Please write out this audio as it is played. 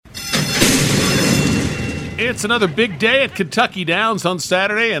It's another big day at Kentucky Downs on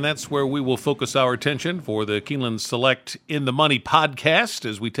Saturday, and that's where we will focus our attention for the Keeneland Select In the Money podcast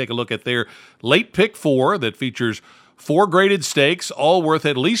as we take a look at their late pick four that features 4 graded stakes, all worth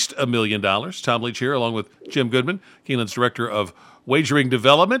at least $1 million. Tom Leach here, along with Jim Goodman, Keeneland's Director of Wagering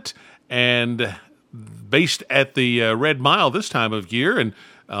Development, and based at the Red Mile this time of year. And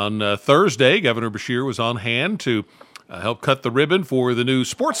on Thursday, Governor Beshear was on hand to help cut the ribbon for the new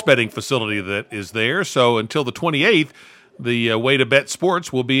sports betting facility that is there. So until the 28th, the way to bet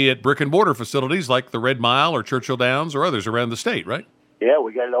sports will be at brick-and-mortar facilities like the Red Mile or Churchill Downs or others around the state, right? Yeah,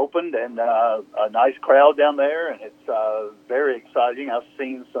 we got it opened, and a nice crowd down there, and it's very exciting. I've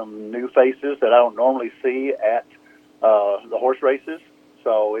seen some new faces that I don't normally see at the horse races,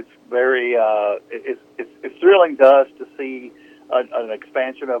 so it's very it's thrilling to us to see an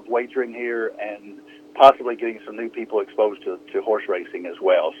expansion of wagering here and possibly getting some new people exposed to horse racing as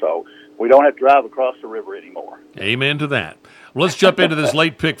well. So we don't have to drive across the river anymore. Amen to that. Well, let's jump into this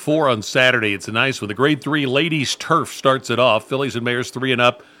late pick four on Saturday. It's a nice one. The Grade 3 Ladies Turf starts it off. Fillies and mares 3 and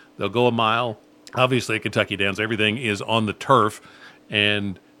up. They'll go a mile. Obviously, at Kentucky Downs, everything is on the turf.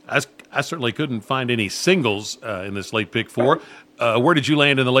 And I certainly couldn't find any singles in this late pick four. Where did you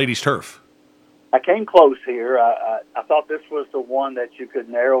land in the Ladies Turf? I came close here. I thought this was the one that you could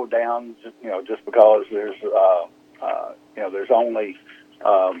narrow down, just because there's there's only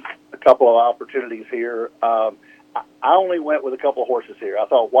a couple of opportunities here. I only went with a couple of horses here. I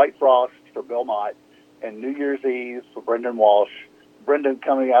thought White Frost for Bill Mott and New Year's Eve for Brendan Walsh. Brendan,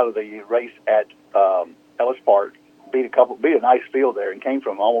 coming out of the race at Ellis Park, beat a nice field there and came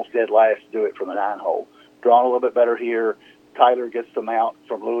from almost dead last to do it from the 9-hole. Drawn a little bit better here. Tyler gets the mount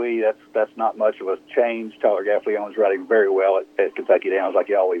from Louis. That's not much of a change. Tyler Gaffleone's riding very well at Kentucky Downs, like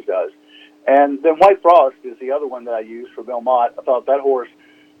he always does. And then White Frost is the other one that I used for Bill Mott. I thought that horse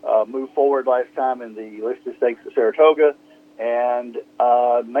moved forward last time in the listed stakes at Saratoga, and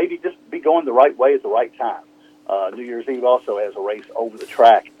maybe just be going the right way at the right time. New Year's Eve also has a race over the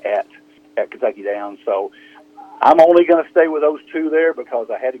track at Kentucky Downs, so I'm only going to stay with those two there because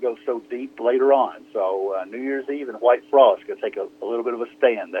I had to go so deep later on. So New Year's Eve and White Frost going to take a little bit of a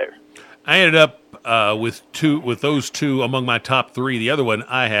stand there. I ended up with those two among my top 3. The other one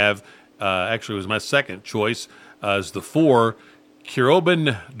I have actually was my second choice is the 4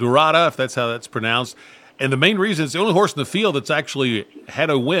 Kirobin Dorada, if that's how that's pronounced. And the main reason it's the only horse in the field that's actually had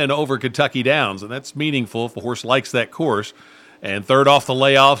a win over Kentucky Downs, and that's meaningful if a horse likes that course. And third off the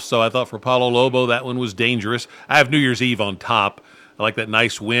layoff, so I thought for Paulo Lobo that one was dangerous. I have New Year's Eve on top. I like that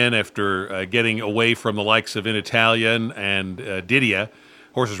nice win after getting away from the likes of Initalian and Didia.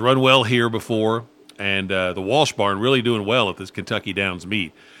 Horses run well here before, and the Walsh Barn really doing well at this Kentucky Downs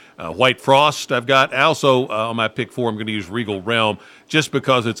meet. White Frost I've got. Also on my pick 4, I'm going to use Regal Realm just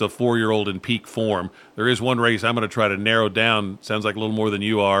because it's a 4-year-old in peak form. There is one race I'm going to try to narrow down. Sounds like a little more than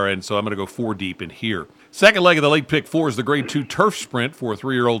you are, and so I'm going to go 4 deep in here. Second leg of the late pick 4 is the Grade 2 Turf Sprint for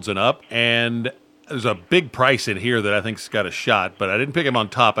 3-year-olds and up, and there's a big price in here that I think's got a shot, but I didn't pick him on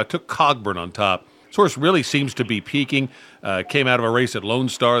top. I took Cogburn on top. This horse really seems to be peaking. Came out of a race at Lone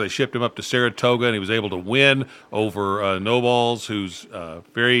Star. They shipped him up to Saratoga, and he was able to win over No Balls, who's a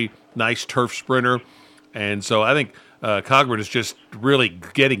very nice turf sprinter. And so I think Cogburn is just really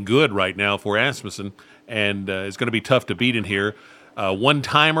getting good right now for Asmussen, and it's going to be tough to beat in here.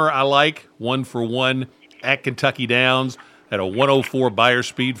 One-timer I like, 1 for 1 at Kentucky Downs. Had a 104 buyer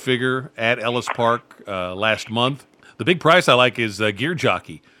speed figure at Ellis Park last month. The big price I like is Gear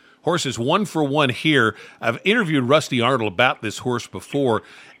Jockey. Horse is 1 for 1 here. I've interviewed Rusty Arnold about this horse before,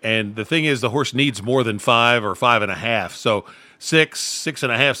 and the thing is the horse needs more than 5 or 5.5. So 6,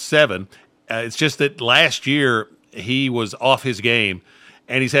 6.5, 7. It's just that last year he was off his game,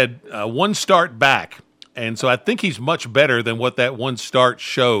 and he's had one start back. And so I think he's much better than what that one start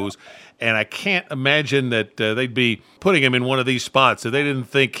shows. And I can't imagine that they'd be putting him in one of these spots if they didn't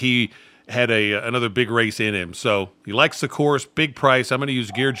think he had another big race in him. So he likes the course, big price. I'm going to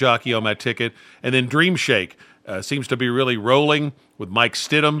use Gear Jockey on my ticket. And then Dream Shake seems to be really rolling with Mike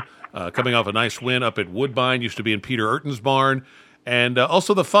Stidham coming off a nice win up at Woodbine, used to be in Peter Urton's barn. And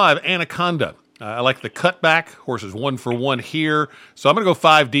also the 5, Anaconda. I like the cutback. Horse is 1 for 1 here. So I'm going to go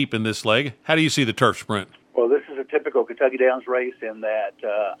 5 deep in this leg. How do you see the turf sprint? Well, this is a typical Kentucky Downs race in that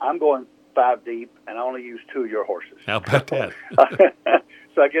I'm going 5 deep, and I only use 2 of your horses. How about that?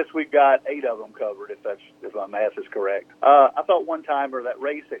 So I guess we've got 8 of them covered, if my math is correct. I thought one-timer, that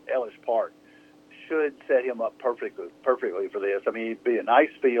race at Ellis Park should set him up perfectly for this. I mean, it'd be a nice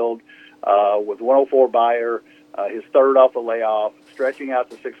field with 104 buyer. His third off the layoff, stretching out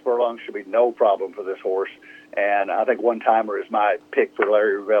to 6 furlongs should be no problem for this horse. And I think one-timer is my pick for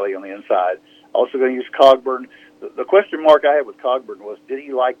Larry Ravelli on the inside. Also going to use Cogburn. The question mark I had with Cogburn was, did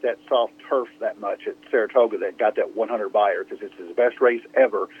he like that soft turf that much at Saratoga that got that 100 buyer? Because it's his best race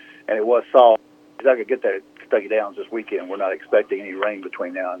ever, and it was soft. He's not going to get that at Kentucky Downs this weekend. We're not expecting any rain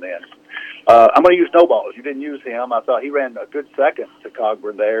between now and then. I'm going to use Snowballs. You didn't use him. I thought he ran a good second to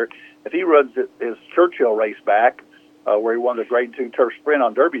Cogburn there. If he runs his Churchill race back, where he won the Grade 2 turf sprint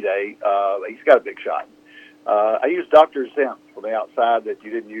on Derby Day, he's got a big shot. I used Dr. Zemp from the outside that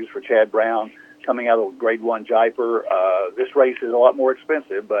you didn't use for Chad Brown, coming out of Grade 1 Jaipur. This race is a lot more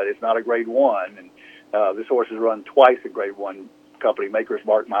expensive, but it's not a Grade 1. And this horse has run twice at Grade 1 Company, Maker's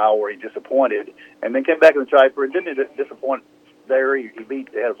Mark Mile, where he disappointed, and then came back in the Jaipur and didn't disappoint there. He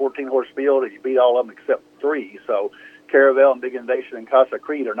had a 14-horse field, and he beat all of them except 3. So Caravel and Big Innovation and Casa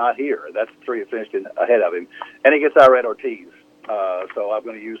Creed are not here. That's the 3 that finished ahead of him. And he gets Irad Ortiz. So I'm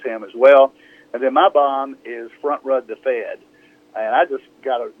going to use him as well. And then my bomb is Front Run the Fed. And I just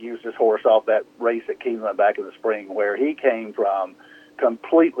got to use this horse off that race at Keeneland back in the spring, where he came from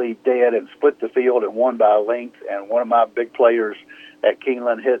completely dead and split the field and won by a length. And one of my big players at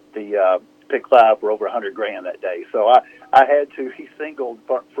Keeneland hit the pick 5 for over $100,000 that day. So I had to. He singled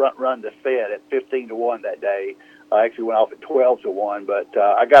Front Run the Fed at 15-1 that day. I actually went off at 12-1, but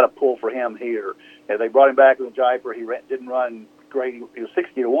I got a pull for him here. And they brought him back in the Jaipur. He didn't run great. He was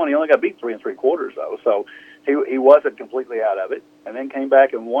 60-1. He only got beat 3 3/4 though. So he wasn't completely out of it. And then came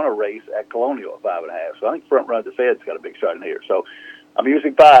back and won a race at Colonial at 5.5. So I think Front Run the Fed's got a big shot in here. So I'm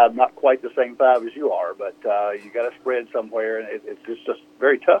using 5, not quite the same 5 as you are, but you got to spread somewhere, and it's just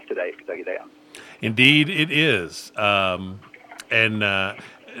very tough today at Kentucky Downs. Indeed, it is.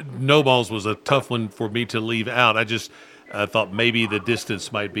 No Balls was a tough one for me to leave out. I just thought maybe the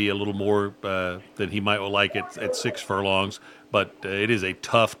distance might be a little more than he might like at 6 furlongs, but it is a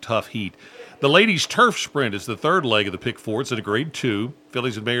tough heat. The ladies' turf sprint is the third leg of the pick 4. It's at a Grade 2.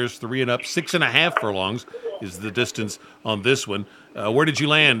 Fillies and mares 3 and up, 6.5 furlongs is the distance on this one. Where did you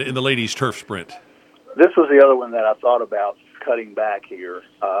land in the ladies' turf sprint? This was the other one that I thought about cutting back here,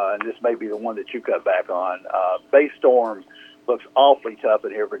 and this may be the one that you cut back on. Bay Storm looks awfully tough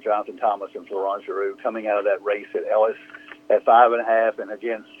in here for Jonathan Thomas and Florent Giroux, coming out of that race at Ellis at 5.5, and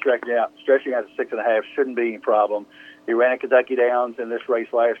again stretching out to 6.5 shouldn't be any problem. He ran at Kentucky Downs in this race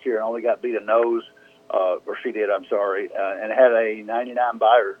last year and only got beat a nose, or she did, I'm sorry, and had a 99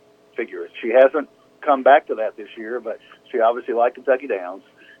 buyer figure. She hasn't come back to that this year, but she obviously liked Kentucky Downs,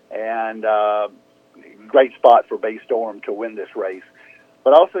 and great spot for Bay Storm to win this race.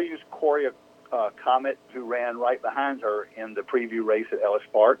 But also used Coria Comet, who ran right behind her in the preview race at Ellis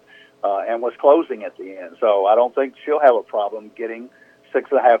Park, and was closing at the end. So I don't think she'll have a problem getting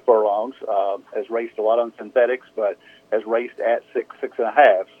 6.5 furlongs. Has raced a lot on synthetics, but has raced at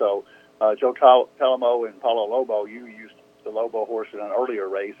 6.5. So Joe Telemo and Paulo Lobo, you used the Lobo horse in an earlier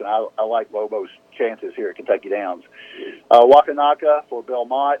race, and I like Lobo's chances here at Kentucky Downs. Wakanaka for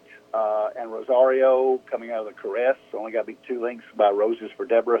Belmont and Rosario coming out of the Caress. Only got beat 2 lengths by Roses for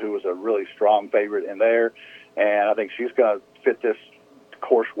Deborah, who was a really strong favorite in there. And I think she's going to fit this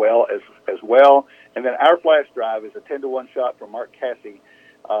course well as well. And then Our Flash Drive is a 10-1 shot from Mark Cassie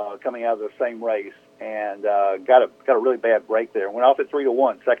coming out of the same race, and got a really bad break there. Went off at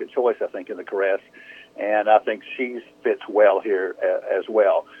 3-1, second choice, I think, in the Caress. And I think she fits well here as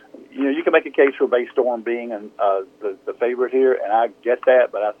well. You know, you can make a case for Bay Storm being the favorite here, and I get that,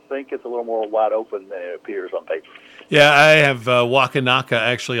 but I think it's a little more wide open than it appears on paper. Yeah, I have Wakanaka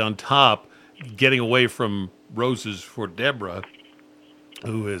actually on top, getting away from Roses for Deborah,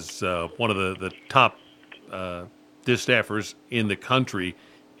 who is one of the top distaffers in the country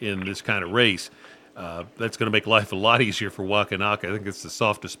in this kind of race. That's going to make life a lot easier for Wakanaka. I think it's the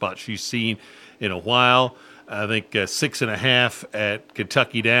softest spot she's seen in a while. I think 6.5 at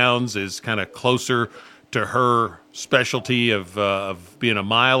Kentucky Downs is kind of closer to her specialty of being a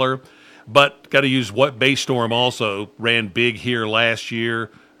miler. But got to use what Bay Storm also ran big here last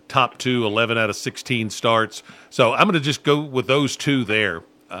year. Top 2, 11 out of 16 starts. So I'm going to just go with those 2 there.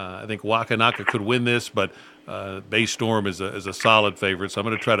 I think Wakanaka could win this, but Bay Storm is a solid favorite. So I'm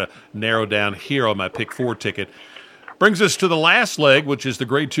going to try to narrow down here on my pick 4 ticket. Brings us to the last leg, which is the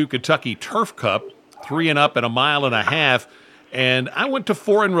Grade 2 Kentucky Turf Cup, 3 and up at 1.5 miles. And I went to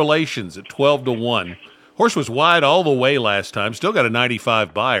Foreign Relations at 12-1. Horse was wide all the way last time, still got a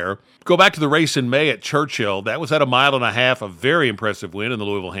 95 buyer. Go back to the race in May at Churchill. That was at 1.5 miles, a very impressive win in the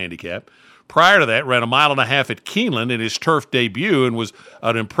Louisville Handicap. Prior to that, ran 1.5 miles at Keeneland in his turf debut and was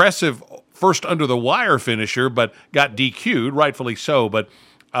an impressive first under the wire finisher, but got DQ'd, rightfully so. But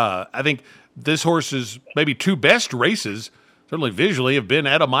I think this horse's maybe 2 best races, certainly visually, have been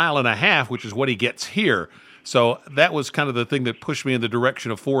at 1.5 miles, which is what he gets here. So that was kind of the thing that pushed me in the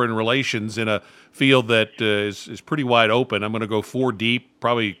direction of foreign relations in a field that is pretty wide open. I'm going to go 4 deep.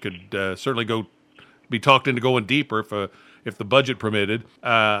 Probably could certainly be talked into going deeper if the budget permitted.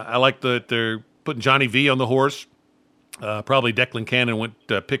 I like that they're putting Johnny V on the horse. Probably Declan Cannon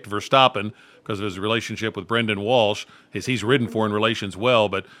picked Verstappen because of his relationship with Brendan Walsh. He's ridden foreign relations well,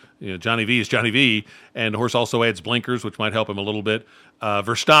 but Johnny V is Johnny V, and the horse also adds blinkers, which might help him a little bit.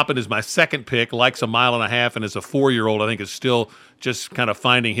 Verstappen is my second pick, likes 1.5 miles, and as a 4-year-old, I think is still just kind of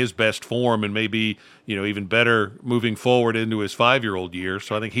finding his best form and maybe even better moving forward into his 5-year-old year.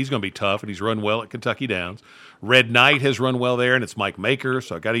 So I think he's going to be tough, and he's run well at Kentucky Downs. Red Knight has run well there, and it's Mike Maker,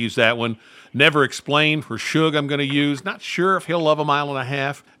 so I got to use that one. Never Explained for Shug I'm going to use. Not sure if he'll love 1.5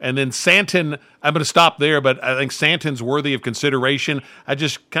 miles. And then Santon, I'm going to stop there, but I think Santon's worthy of consideration. I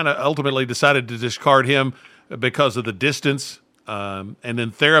just kind of ultimately decided to discard him because of the distance. And then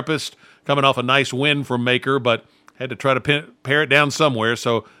Therapist, coming off a nice win from Maker, but had to try to pare it down somewhere.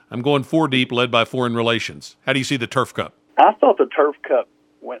 So I'm going 4 deep, led by foreign relations. How do you see the Turf Cup? I thought the Turf Cup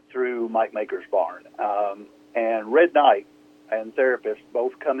went through Mike Maker's barn. And Red Knight and Therapist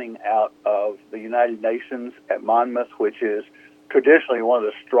both coming out of the United Nations at Monmouth, which is traditionally one of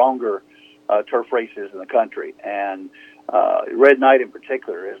the stronger turf races in the country. And Red Knight in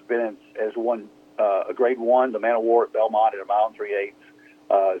particular has won a Grade 1, the Man of War at Belmont at 1 mile and 3/8.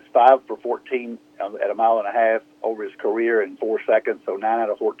 It's 5 for 14 at 1.5 miles over his career in 4 seconds, so 9 out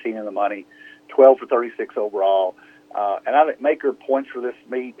of 14 in the money, 12 for 36 overall. And I think Maker points for this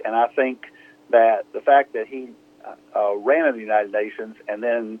meet, and I think that the fact that he ran in the United Nations and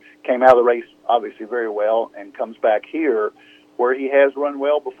then came out of the race obviously very well and comes back here where he has run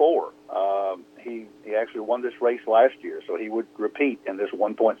well before. He actually won this race last year, so he would repeat in this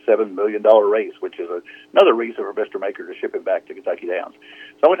 $1.7 million race, which is another reason for Mr. Maker to ship him back to Kentucky Downs.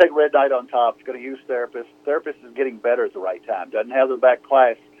 So I'm going to take Red Knight on top. It's going to use Therapist. Therapist is getting better at the right time. Doesn't have the back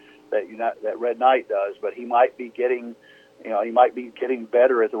class that Red Knight does, but he might be getting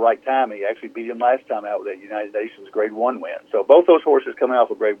better at the right time. He actually beat him last time out with that United Nations Grade 1 win. So both those horses coming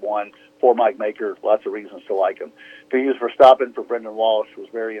off of Grade 1 for Mike Maker, lots of reasons to like him. To use Verstappen for Brendan Walsh was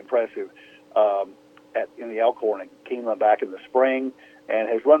very impressive in the Elkhorn and Keeneland back in the spring, and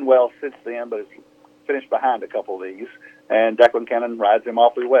has run well since then, but has finished behind a couple of these. And Declan Cannon rides him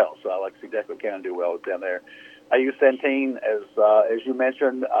awfully well, so I like to see Declan Cannon do well down there. I use Santine, as you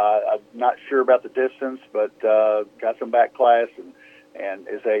mentioned. I'm not sure about the distance, but got some back class and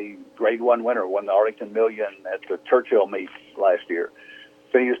is a Grade 1 winner. Won the Arlington Million at the Churchill meet last year.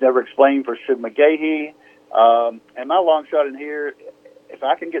 So use Never Explained for Sid McGahee. And my long shot in here, if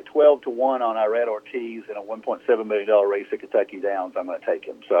I can get 12 to 1 on Irad Ortiz in a $1.7 million race at Kentucky Downs, I'm going to take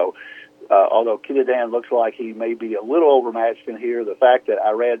him. So although Keita Dan looks like he may be a little overmatched in here, the fact that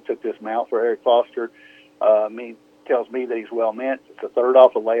Irad took this mount for Eric Foster tells me that he's well meant. It's a third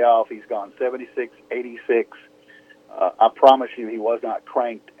off a layoff. He's gone 76, 86. I promise you he was not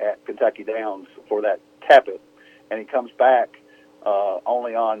cranked at Kentucky Downs for that Tapit. And he comes back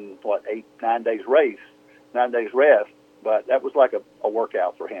only on, 9 days rest. But that was like a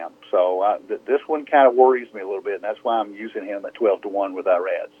workout for him. So this one kind of worries me a little bit, and that's why I'm using him at 12 to 1 with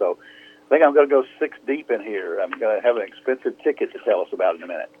Irad. So I think I'm going to go 6 deep in here. I'm going to have an expensive ticket to tell us about in a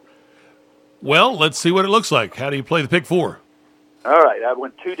minute. Well, let's see what it looks like. How do you play the pick 4? All right, I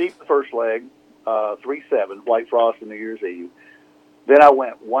went 2 deep the first leg, 3-7, White Frost and New Year's Eve. Then I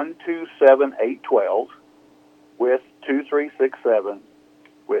went 1, 2, 7, 8, 12 with 2, 3, 6, 7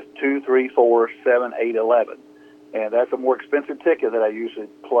 with 2, 3, 4, 7, 8, 11. And that's a more expensive ticket that I usually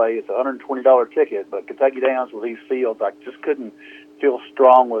play. It's a $120 ticket, but Kentucky Downs with these fields, I just couldn't feel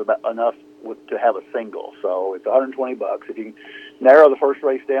strong enough to have a single. So it's $120. If you can narrow the first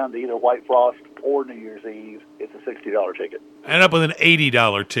race down to either White Frost or New Year's Eve, it's a $60 ticket. And up with an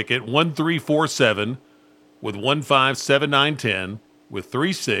 $80 ticket, 1, 3, 4, 7 with 1, 5, 7, 9, 10 with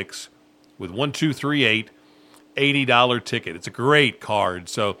 3, 6 with 1, 2, 3, 8, $80 ticket. It's a great card.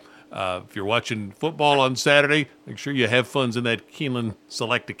 So if you're watching football on Saturday, make sure you have funds in that Keeneland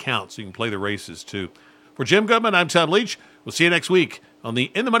Select account so you can play the races too. For Jim Goodman, I'm Tom Leach. We'll see you next week on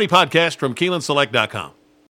the In the Money podcast from KeenelandSelect.com.